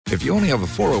If you only have a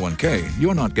 401k,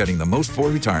 you're not getting the most for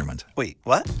retirement. Wait,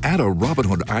 what? Add a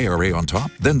Robinhood IRA on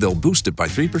top, then they'll boost it by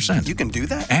 3%. You can do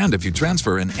that? And if you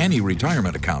transfer in any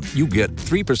retirement account, you get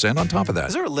 3% on top of that.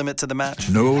 Is there a limit to the match?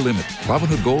 No limit.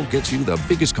 Robinhood Gold gets you the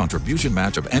biggest contribution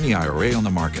match of any IRA on the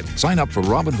market. Sign up for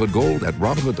Robinhood Gold at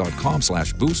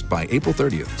Robinhood.com/boost by April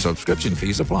 30th. Subscription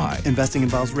fees apply. Investing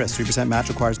involves risk. 3% match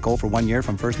requires gold for 1 year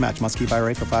from first match. Must keep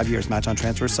IRA for 5 years. Match on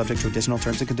transfers subject to additional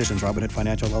terms and conditions. Robinhood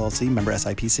Financial LLC, member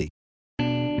SIPC.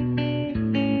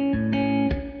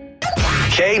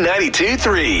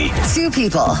 K92-3. Two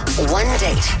people, one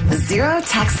date, 0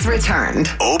 texts returned.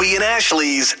 Obie and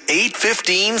Ashley's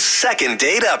 8:15 second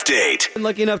date update. Been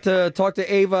lucky enough to talk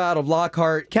to Ava out of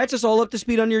Lockhart. Catch us all up to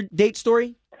speed on your date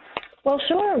story. Well,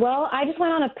 sure. Well, I just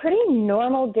went on a pretty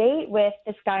normal date with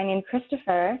this guy named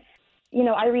Christopher. You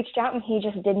know, I reached out and he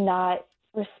just did not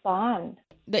respond.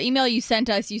 The email you sent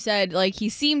us, you said, like, he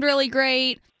seemed really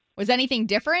great. Was anything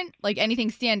different? Like, anything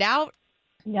stand out?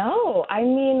 No, I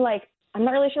mean, like, I'm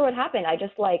not really sure what happened. I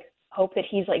just, like, hope that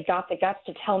he's, like, got the guts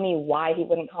to tell me why he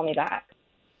wouldn't call me back.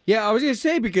 Yeah, I was going to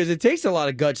say, because it takes a lot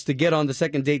of guts to get on the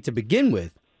second date to begin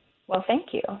with. Well,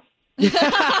 thank you.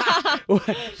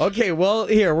 Okay, well,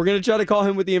 here, we're going to try to call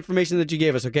him with the information that you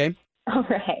gave us, okay? All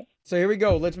right. So here we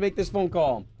go. Let's make this phone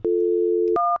call.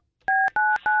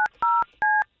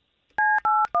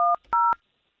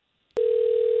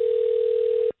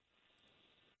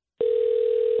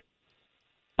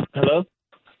 Hello?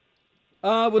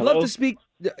 Would love to speak.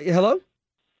 Hello?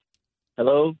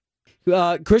 Hello?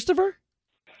 Christopher?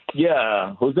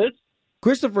 Yeah, who's this?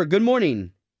 Christopher, good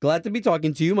morning. Glad to be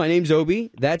talking to you. My name's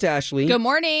Obie. That's Ashley. Good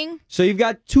morning. So you've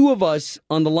got two of us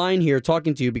on the line here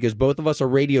talking to you because both of us are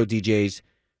radio DJs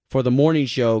for the morning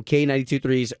show,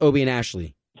 K92.3's Obie and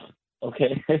Ashley.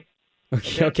 Okay.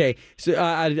 Okay. So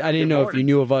I didn't know if you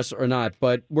knew of us or not,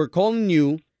 but we're calling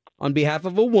you on behalf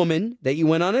of a woman that you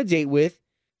went on a date with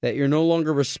that you're no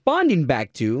longer responding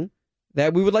back to,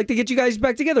 that we would like to get you guys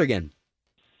back together again.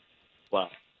 Wow.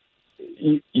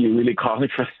 You really calling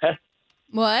for that?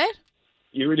 What?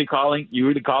 You really calling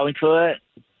for that?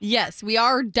 Yes, we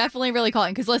are definitely really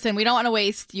calling. Because, listen, we don't want to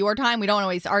waste your time. We don't want to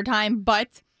waste our time.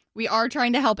 But we are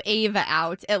trying to help Ava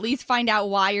out. At least find out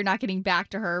why you're not getting back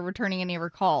to her, returning any of her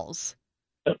calls.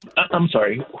 I'm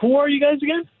sorry. Who are you guys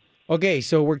again? Okay,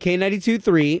 so we're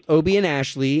K92.3, Obie and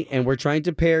Ashley, and we're trying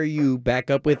to pair you back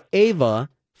up with Ava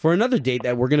for another date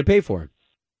that we're going to pay for.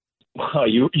 Wow,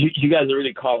 you guys are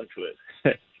really calling for it.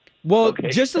 Well, Okay.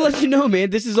 just to let you know, man,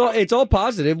 it's all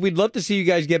positive. We'd love to see you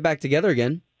guys get back together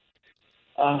again.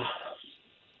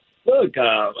 Look,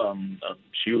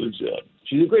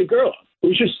 she's a great girl. It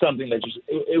was just something that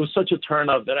it was such a turn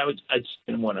off that I just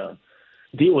didn't want to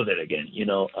deal with it again. You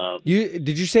know.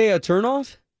 Did you say a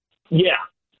turnoff? Yeah.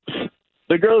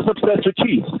 The girl's obsessed with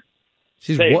cheese.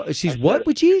 She's what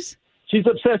with cheese? She's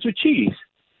obsessed with cheese.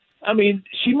 I mean,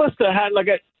 she must have had like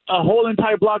a whole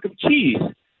entire block of cheese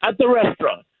at the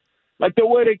restaurant. Like the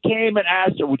waiter came and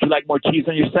asked her, "Would you like more cheese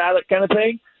on your salad?" kind of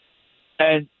thing.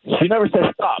 And she never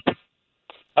said stop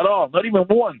at all, not even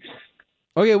once.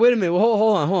 Okay, wait a minute. Well,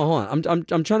 hold on.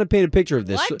 I'm trying to paint a picture of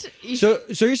this. What? So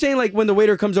you're saying like when the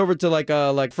waiter comes over to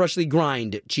like freshly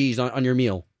grind cheese on your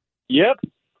meal? Yep.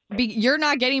 You're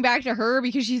not getting back to her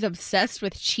because she's obsessed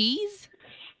with cheese?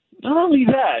 Not only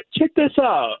that, check this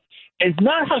out. It's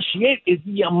not how she ate; it's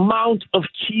the amount of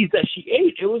cheese that she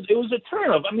ate. It was a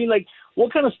turn off. I mean, like,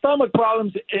 what kind of stomach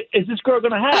problems is this girl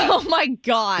gonna have? Oh my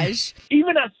gosh!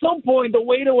 Even at some point, the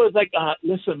waiter was like,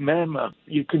 "Listen, ma'am,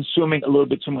 you're consuming a little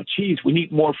bit too much cheese. We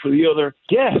need more for the other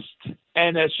guest."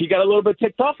 And she got a little bit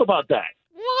ticked off about that.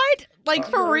 What? Like,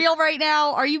 for real right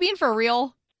now? Are you being for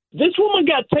real? This woman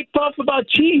got ticked off about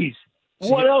cheese.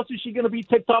 What else is she gonna be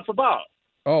ticked off about?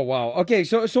 Oh wow. Okay,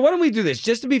 so why don't we do this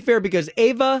just to be fair, because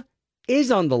Ava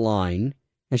is on the line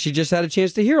and she just had a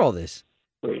chance to hear all this.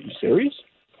 Wait, are you serious?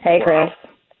 Hey, Chris.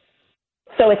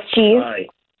 So it's cheese? Right.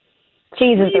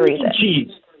 Cheese is the reason.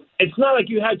 Cheese. It's not like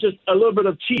you had just a little bit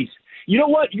of cheese. You know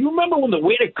what? You remember when the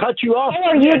waiter cut you off?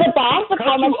 Are you the boss of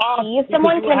how much cheese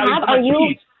someone can have? Are you?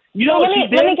 Cheese. You know what she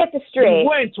did? Let me get this straight. She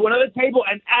went to another table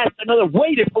and asked another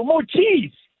waiter for more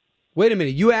cheese. Wait a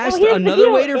minute. You asked Well, another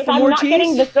waiter for more cheese? If I'm not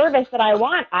getting the service that I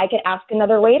want, I could ask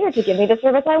another waiter to give me the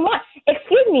service I want.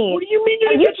 Excuse me. What do you mean you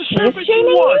Are you get the service you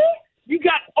cheese-shaming want? me? You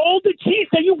got all the cheese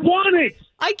that you wanted.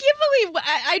 I can't believe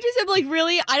I just am like,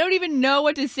 really? I don't even know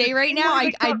what to say right now.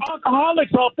 They cut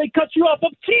alcoholics off. They cut you off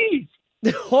of cheese.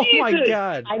 Oh Jesus. my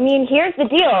God. I mean, here's the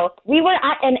deal. We were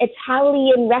at an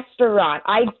Italian restaurant.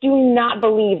 I do not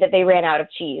believe that they ran out of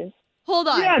cheese. Hold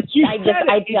on. Yes, you I said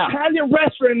don't. Italian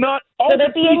restaurant, not all So they're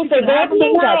the being cheese you have in the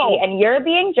judgy, world. and you're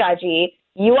being judgy.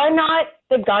 You are not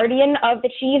the guardian of the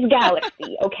cheese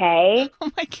galaxy, okay?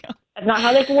 Oh, my God. That's not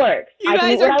how this works. You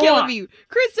guys are killing me.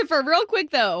 Christopher, real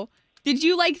quick, though. Did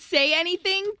you, say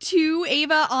anything to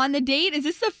Ava on the date? Is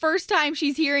this the first time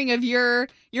she's hearing of your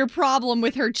problem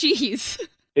with her cheese?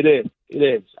 It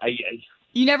is.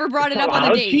 You never brought it up on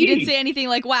the date. You didn't say anything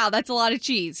like, wow, that's a lot of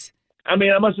cheese. I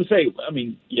mean, I must say,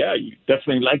 yeah, you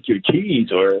definitely like your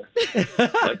cheese, or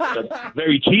that's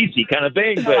very cheesy kind of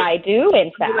thing. But I do,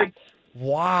 in fact.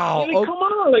 Wow. Come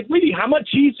on, really, how much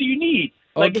cheese do you need?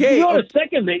 If you're on a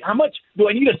second date, how much do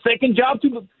I need a second job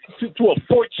to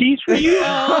afford cheese for you?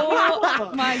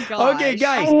 Oh my God. Okay,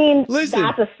 guys. I mean, listen.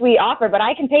 That's a sweet offer, but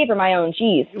I can pay for my own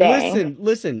cheese.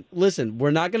 Listen.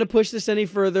 We're not going to push this any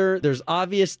further. There's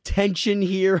obvious tension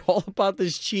here all about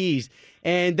this cheese.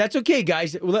 And that's okay,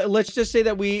 guys. Let's just say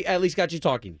that we at least got you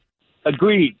talking.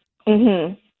 Agreed.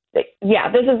 Mm-hmm. Yeah,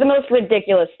 this is the most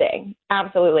ridiculous thing.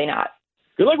 Absolutely not.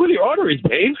 Good luck with your orderings,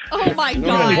 babe. Oh, my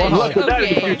God. Good luck with that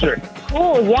in the future.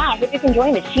 Cool, yeah. I hope you can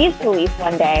join the cheese police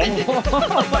one day.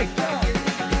 Oh, my God.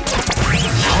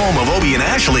 Home of Obie and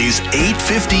Ashley's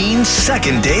 8:15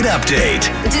 second date update.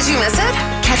 Did you miss it?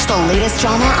 Catch the latest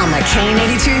drama on the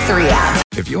K82-3 app.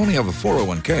 If you only have a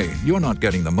 401k, you're not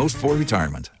getting the most for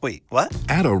retirement. Wait, what?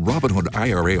 Add a Robinhood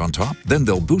IRA on top, then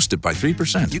they'll boost it by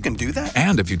 3%. You can do that?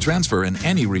 And if you transfer in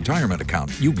any retirement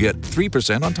account, you get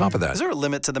 3% on top of that. Is there a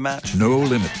limit to the match? No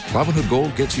limit. Robinhood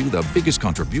Gold gets you the biggest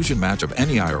contribution match of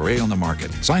any IRA on the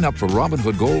market. Sign up for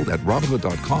Robinhood Gold at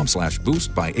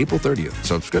Robinhood.com/boost by April 30th.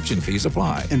 Subscription fees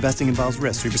apply. Investing involves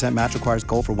risk. 3% match requires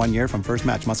gold for 1 year from first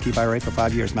match. Must keep IRA for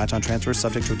 5 years. Match on transfers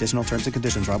subject to additional terms and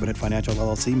conditions. Robinhood Financial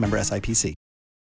LLC, member SIPC.